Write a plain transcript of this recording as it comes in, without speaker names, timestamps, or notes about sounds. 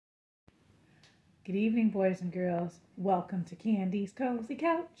Good evening, boys and girls. Welcome to Candy's Cozy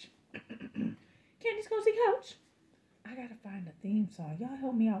Couch. Candy's Cozy Couch. I gotta find a theme song. Y'all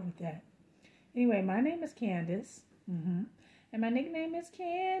help me out with that. Anyway, my name is Candace. And my nickname is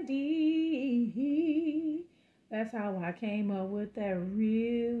Candy. That's how I came up with that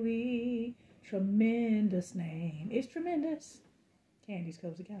really tremendous name. It's tremendous. Candy's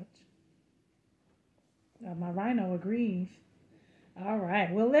Cozy Couch. My rhino agrees. All right,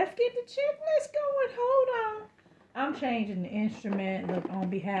 well, let's get the checklist going. Hold on. I'm changing the instrument, look, on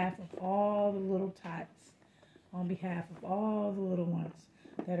behalf of all the little tots, on behalf of all the little ones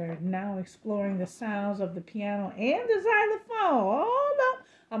that are now exploring the sounds of the piano and the xylophone. Hold up.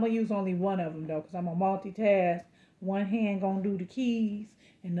 I'm going to use only one of them, though, because I'm going to multitask. One hand going to do the keys,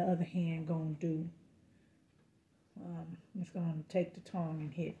 and the other hand going to do, it's going to take the tongue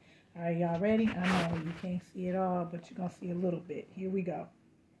and hit. All right, y'all ready? I know you can't see it all, but you're going to see a little bit. Here we go.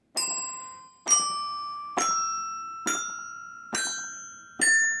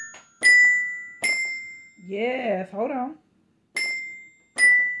 Yes, hold on.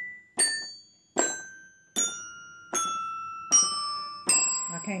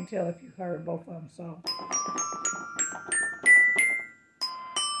 I can't tell if you heard both of them, so.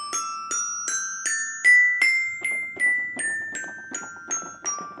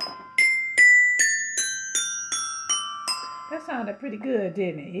 That sounded pretty good,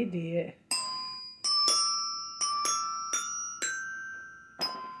 didn't it? It did.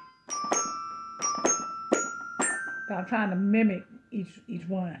 I'm trying to mimic each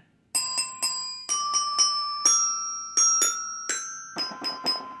one.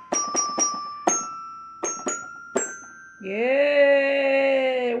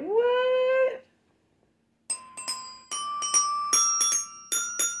 Yeah, what?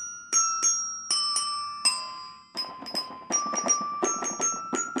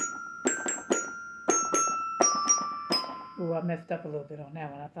 Ooh, I messed up a little bit on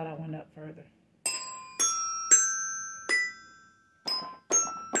that one. I thought I went up further.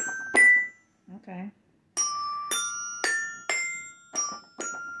 Okay.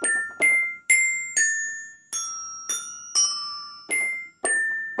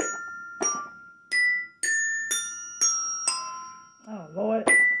 Oh, Lord.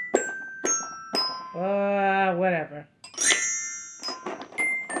 Whatever.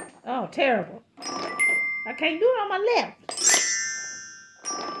 Oh, terrible. I can't do it on my left.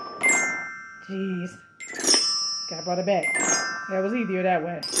 Jeez. Gotta brought it back. That was easier that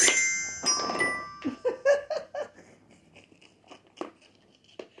way.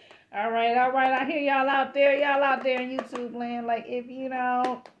 All right. I hear y'all out there in YouTube land. Like, if you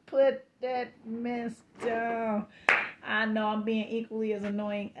don't put that mess down. I know I'm being equally as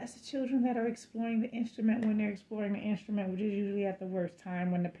annoying as the children that are exploring the instrument when they're exploring the instrument, which is usually at the worst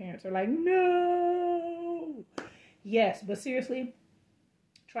time when the parents are like, no. Yes, but seriously,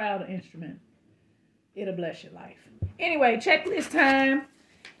 try out an instrument. It'll bless your life. Anyway, checklist time.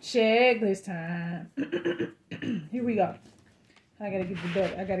 Checklist time. Here we go. I gotta get it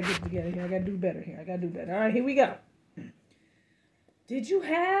together here. I gotta do better here. All right, here we go. Did you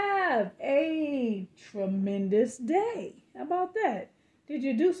have a tremendous day? How about that? Did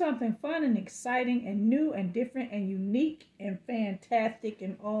you do something fun and exciting and new and different and unique and fantastic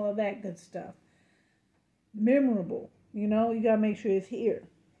and all of that good stuff? Memorable. You know, you gotta make sure it's here.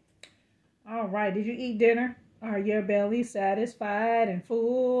 All right, did you eat dinner? Are your belly satisfied and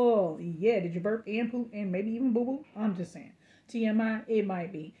full? Yeah, did you burp and poop and maybe even boo-boo? I'm just saying. TMI, it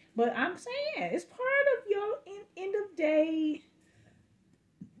might be. But I'm saying, it's part of your end of day.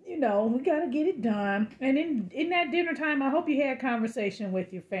 You know, we got to get it done. And in that dinner time, I hope you had conversation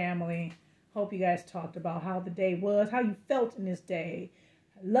with your family. Hope you guys talked about how the day was, how you felt in this day.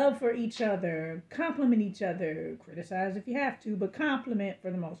 Love for each other, compliment each other, criticize if you have to, but compliment for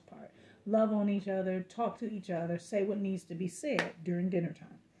the most part. Love on each other, talk to each other, say what needs to be said during dinner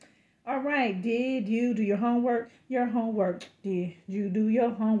time. All right, did you do your homework? Did you do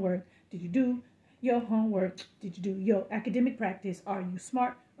your homework? Did you do your homework? Did you do your academic practice? Are you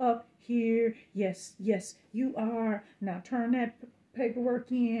smart up here? Yes, you are. Now turn that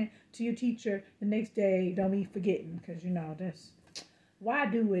paperwork in to your teacher the next day. Don't be forgetting, because, you know, that's why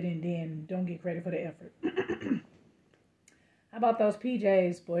do it and then don't get credit for the effort. How about those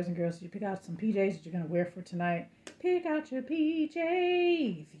PJs, boys and girls? Did you pick out some PJs that you're going to wear for tonight? Pick out your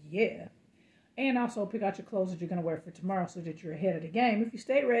PJs. Yeah. And also pick out your clothes that you're going to wear for tomorrow so that you're ahead of the game. If you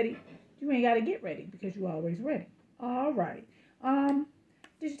stay ready, you ain't got to get ready because you're always ready. All right.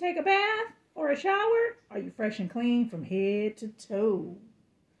 Did you take a bath or a shower? Are you fresh and clean from head to toe?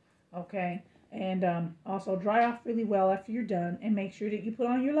 Okay. And also dry off really well after you're done. And make sure that you put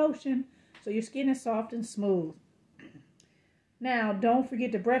on your lotion. so your skin is soft and smooth. Now, don't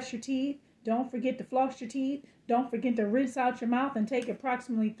forget to brush your teeth. Don't forget to floss your teeth. Don't forget to rinse out your mouth, and take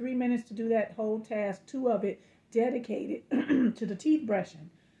approximately 3 minutes to do that whole task, 2 of it dedicated to the teeth brushing.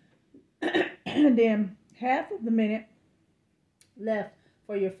 And then half of the minute left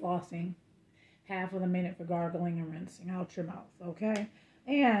for your flossing, half of the minute for gargling and rinsing out your mouth, okay?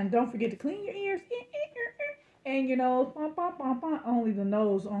 And don't forget to clean your ears and your nose, only the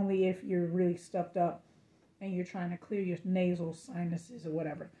nose, only if you're really stuffed up and you're trying to clear your nasal sinuses or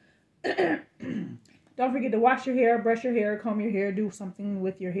whatever. Don't forget to wash your hair, brush your hair, comb your hair, do something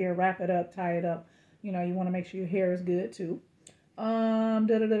with your hair, wrap it up, tie it up. You know, you want to make sure your hair is good too. Did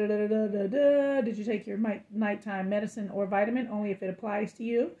you take your nighttime medicine or vitamin? Only if it applies to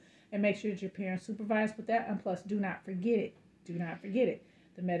you. And make sure that your parents supervise with that. And plus, do not forget it. Do not forget it.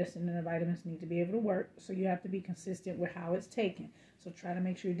 The medicine and the vitamins need to be able to work. So you have to be consistent with how it's taken. So try to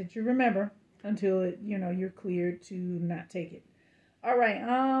make sure that you remember until it, you're cleared to not take it. All right.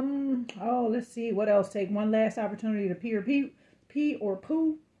 Let's see. What else? Take one last opportunity to pee or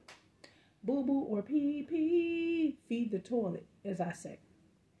poo. Boo-boo or pee. Feed the toilet, as I say.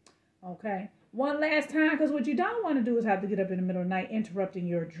 Okay. One last time, because what you don't want to do is have to get up in the middle of the night interrupting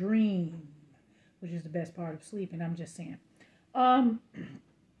your dream, which is the best part of sleeping. I'm just saying.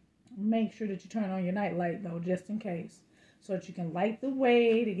 Make sure that you turn on your night light, though, just in case, so that you can light the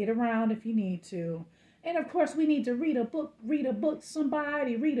way to get around if you need to. And, of course, we need to read a book,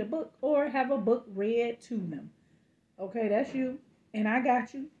 somebody read a book, or have a book read to them. Okay, that's you, and I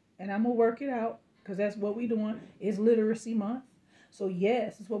got you, and I'm going to work it out, because that's what we doing. It's Literacy Month. So,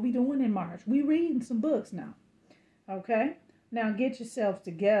 yes, it's what we doing in March. We reading some books now. Okay? Now, get yourselves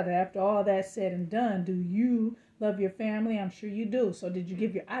together. After all that's said and done, do you love your family? I'm sure you do. So, did you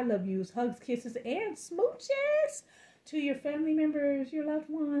give your I love yous, hugs, kisses, and smooches to your family members, your loved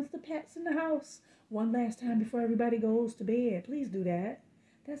ones, the pets in the house? One last time before everybody goes to bed. Please do that.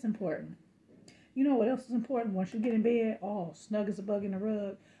 That's important. You know what else is important? Once you get in bed, all snug as a bug in the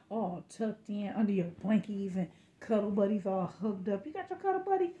rug, all tucked in under your blankies and cuddle buddies all hugged up. You got your cuddle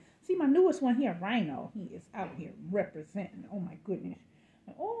buddy? See, my newest one here, Rhino. He is out here representing. Oh, my goodness.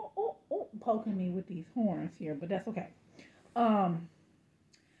 Poking me with these horns here, but that's okay.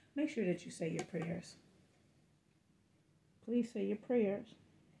 Make sure that you say your prayers. Please say your prayers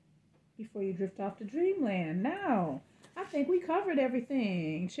before you drift off to dreamland. Now, I think we covered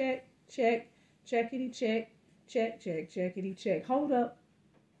everything. Check, checkity check, checkity check. Hold up.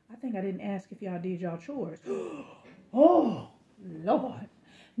 I think I didn't ask if y'all did y'all chores. Oh, Lord.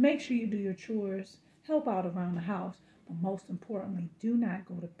 Make sure you do your chores. Help out around the house. But most importantly, do not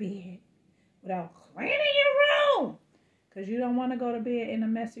go to bed without cleaning your room. Because you don't want to go to bed in a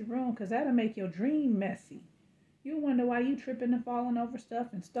messy room, because that'll make your dream messy. You wonder why you tripping and falling over stuff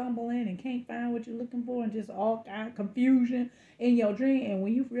and stumbling and can't find what you're looking for and just all kind of confusion in your dream. And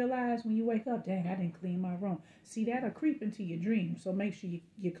when you realize when you wake up, dang, I didn't clean my room. See, that'll creep into your dream. So make sure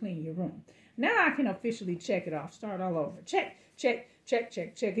you clean your room. Now I can officially check it off. Start all over. Check,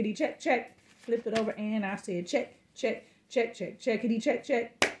 checkity, check. Flip it over and I said check, checkity,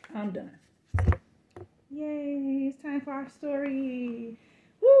 check. I'm done. Yay, it's time for our story.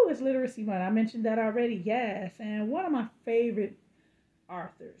 Woo, it's Literacy Month. I mentioned that already, yes. And one of my favorite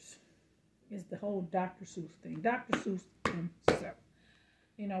authors is the whole Dr. Seuss thing. Dr. Seuss himself.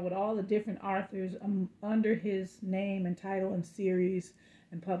 With all the different authors under his name and title and series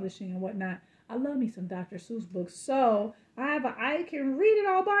and publishing and whatnot. I love me some Dr. Seuss books. So I can read it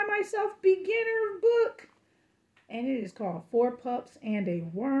all by myself beginner book. And it is called 4 Pups and a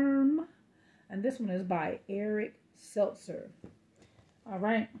Worm. And this one is by Eric Seltzer. All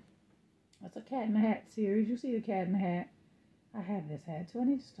right. That's a Cat in the Hat series. You see the Cat in the Hat. I have this hat too. I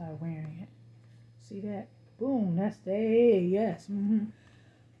need to start wearing it. See that? Boom. That's the yes.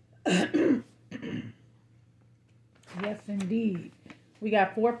 Yes, indeed. We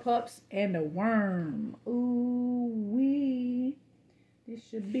got 4 pups and a worm. Ooh, wee. This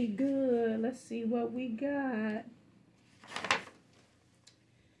should be good. Let's see what we got.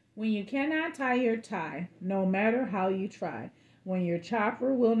 When you cannot tie your tie, no matter how you try. When your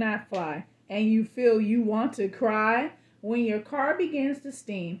chopper will not fly and you feel you want to cry. When your car begins to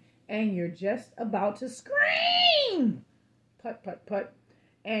steam and you're just about to scream. Put, put, put.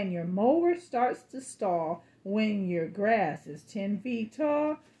 And your mower starts to stall when your grass is 10 feet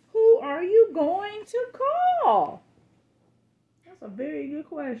tall. Who are you going to call? That's a very good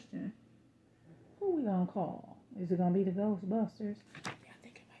question. Who we going to call? Is it going to be the Ghostbusters? Yeah, I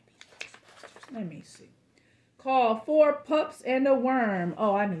think it might be the Ghostbusters. Let me see. Call 4 pups and a worm.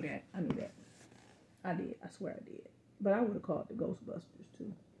 Oh, I knew that. I did. I swear I did. But I would have called the Ghostbusters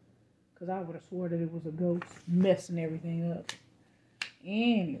too. Because I would have swore that it was a ghost messing everything up.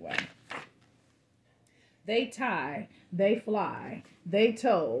 Anyway. They tie, they fly, they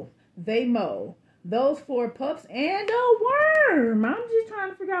tow, they mow. Those 4 pups and a worm. I'm just trying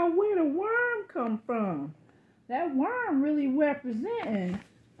to figure out where the worm come from. That worm really representing.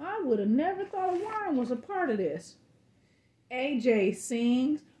 I would have never thought a worm was a part of this. AJ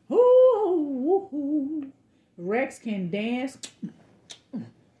sings. Hoo, hoo, hoo. Rex can dance.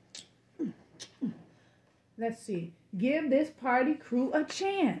 Let's see. Give this party crew a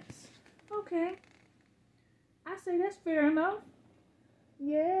chance. Okay. I say that's fair enough.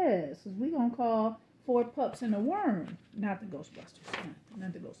 Yes, we gonna call 4 pups and a worm. Not the Ghostbusters.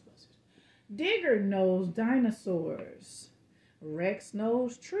 Not the Ghostbusters. Digger knows dinosaurs. Rex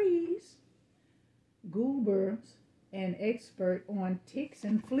knows trees. Goober's an expert on ticks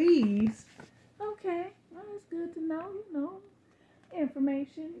and fleas. Okay, well, that's good to know.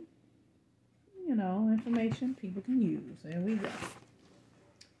 Information. Information people can use. There we go.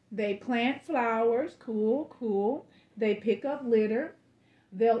 They plant flowers. Cool. They pick up litter.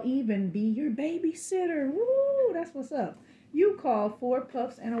 They'll even be your babysitter. Woo, that's what's up. You call 4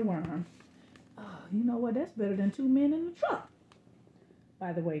 pups and a worm. Oh, you know what? That's better than 2 men in a truck.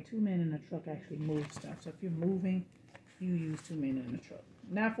 By the way, 2 men in a truck actually move stuff. So if you're moving, you use 2 men in a truck.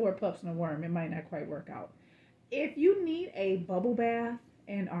 Not 4 pups and a worm. It might not quite work out. If you need a bubble bath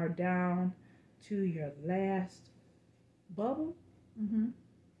and are down to your last bubble,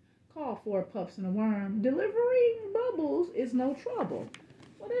 call 4 pups and a worm. Delivering bubbles is no trouble.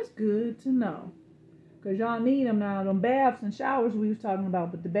 Well, that's good to know. Because y'all need them now. Them baths and showers we was talking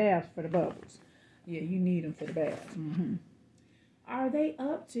about, but the baths for the bubbles. Yeah, you need them for the baths. Are they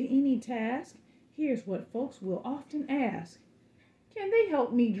up to any task? Here's what folks will often ask. Can they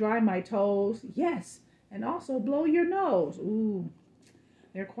help me dry my toes? Yes, and also blow your nose. Ooh,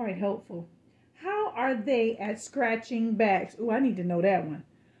 they're quite helpful. How are they at scratching backs? Ooh, I need to know that one.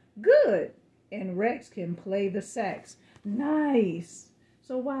 Good. And Rex can play the sax. Nice.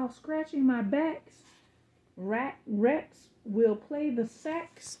 So while scratching my backs, Rex will play the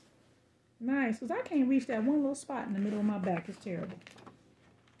sax. Nice, because I can't reach that one little spot in the middle of my back. It's terrible.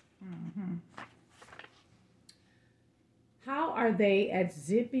 How are they at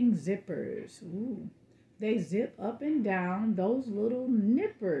zipping zippers? Ooh, they zip up and down those little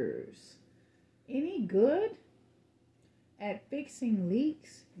nippers. Any good at fixing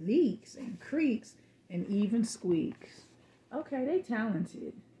leaks and creaks and even squeaks? Okay, they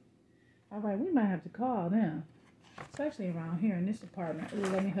talented. All right, we might have to call them, especially around here in this apartment. Ooh,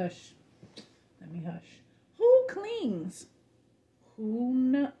 let me hush. Who cleans?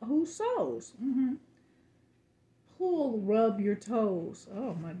 Who sews? Who'll rub your toes?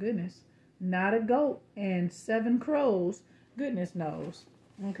 Oh my goodness. Not a goat and 7 crows. Goodness knows.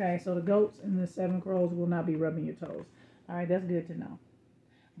 Okay, so the goats and the 7 crows will not be rubbing your toes. All right, that's good to know.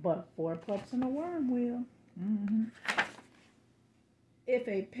 But 4 pups and a worm will. If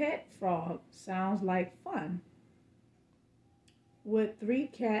a pet frog sounds like fun, would 3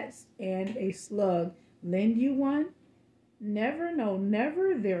 cats and a slug lend you one? Never, no,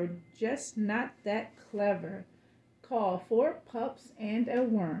 never. They're just not that clever. Call 4 pups and a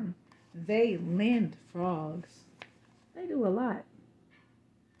worm. They lend frogs. They do a lot.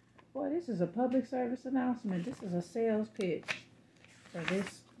 Boy, this is a public service announcement. This is a sales pitch for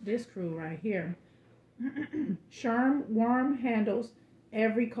this crew right here. Sherm Worm handles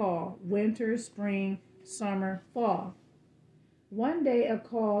every call. Winter, spring, summer, fall. One day a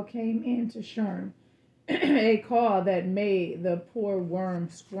call came in to Sherm. A call that made the poor worm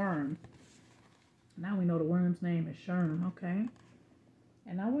squirm. Now we know the worm's name is Sherm, okay?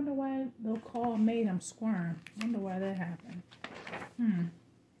 And I wonder why the call made him squirm. I wonder why that happened.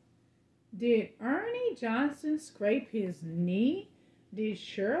 Did Ernie Johnson scrape his knee? Did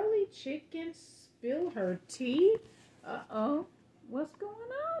Shirley Chicken spill her tea? Uh-oh. What's going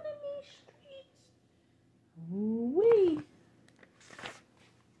on in these streets? Ooh-wee.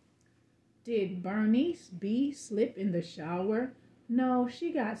 Did Bernice B slip in the shower? No,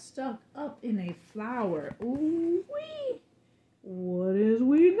 she got stuck up in a flower. Ooh-wee. What is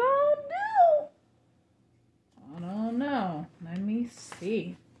we gonna do? I don't know. Let me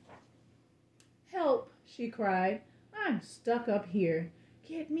see. Help, she cried. I'm stuck up here.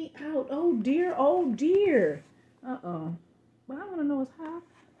 Get me out. Oh, dear. Oh, dear. Uh-oh. What I want to know is how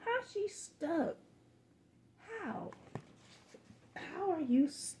she's stuck. How? How are you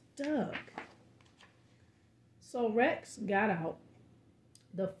stuck? So Rex got out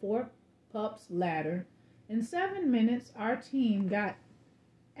the 4 pups ladder. In 7 minutes, our team got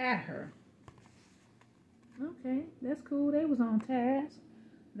at her. Okay, that's cool. They was on task.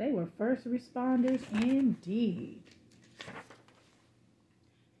 They were first responders indeed.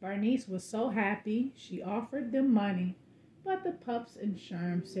 Bernice was so happy, she offered them money. But the pups and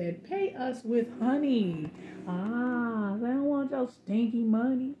Sherm said, pay us with honey. Ah, they don't want your stinky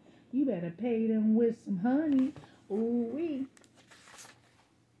money. You better pay them with some honey. Ooh-wee.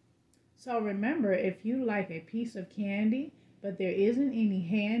 So remember, if you like a piece of candy, but there isn't any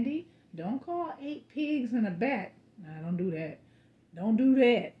handy, don't call 8 pigs and a bat. Nah, don't do that. Don't do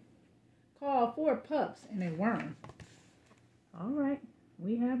that. Call 4 pups and a worm. All right,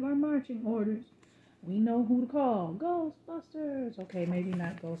 we have our marching orders. We know who to call. Ghostbusters. Okay, maybe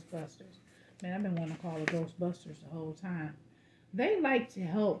not Ghostbusters. Man, I've been wanting to call it Ghostbusters the whole time. They like to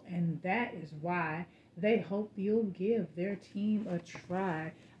help, and that is why they hope you'll give their team a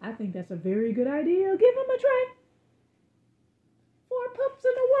try. I think that's a very good idea. Give them a try. 4 pups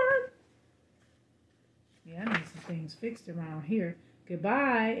and a worm. Yeah, I need some things fixed around here.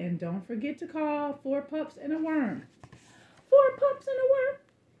 Goodbye, and don't forget to call 4 pups and a worm. 4 pups and a worm.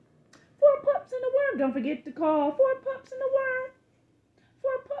 4 pups and a worm. Don't forget to call 4 pups and a worm.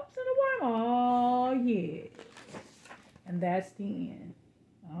 4 pups and a worm. Oh, yeah. And that's the end.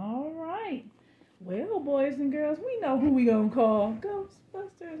 All right. Well, boys and girls, we know who we gonna call.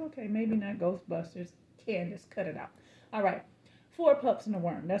 Ghostbusters. Okay, maybe not Ghostbusters. Candace, cut it out. All right. 4 pups and a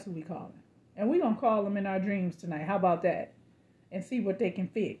worm. That's what we call them. And we gonna call them in our dreams tonight. How about that? And see what they can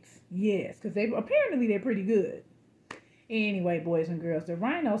fix. Yes, because apparently they're pretty good. Anyway, boys and girls, the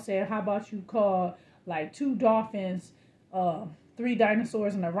rhino said, how about you call like 2 dolphins, 3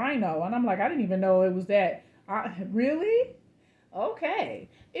 dinosaurs, and a rhino? And I'm like, I didn't even know it was that. Really? Okay.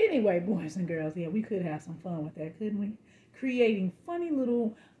 Anyway, boys and girls, yeah, we could have some fun with that, couldn't we? Creating funny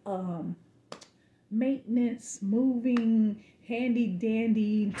little maintenance, moving,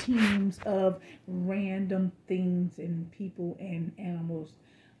 handy-dandy teams of random things and people and animals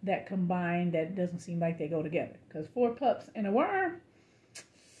that combine that doesn't seem like they go together. Because 4 pups and a worm,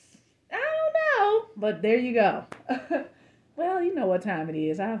 I don't know. But there you go. Well, you know what time it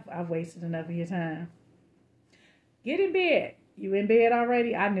is. I've wasted enough of your time. Get in bed. You in bed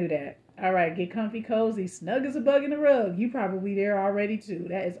already? I knew that. All right, get comfy, cozy, snug as a bug in the rug. You probably there already too.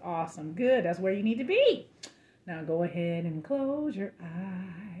 That is awesome. Good. That's where you need to be. Now go ahead and close your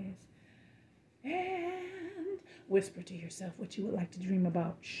eyes and whisper to yourself what you would like to dream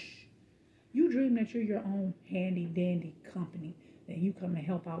about. Shh. You dream that you're your own handy dandy company, that you come and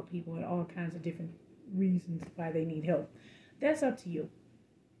help out people with all kinds of different reasons why they need help. That's up to you.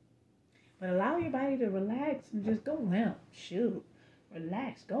 But allow your body to relax and just go limp. Shoot.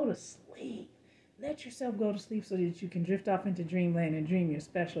 Relax. Go to sleep. Let yourself go to sleep so that you can drift off into dreamland and dream your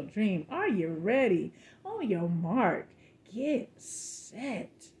special dream. Are you ready? On your mark. Get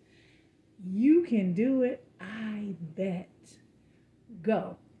set. You can do it. I bet.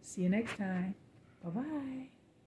 Go. See you next time.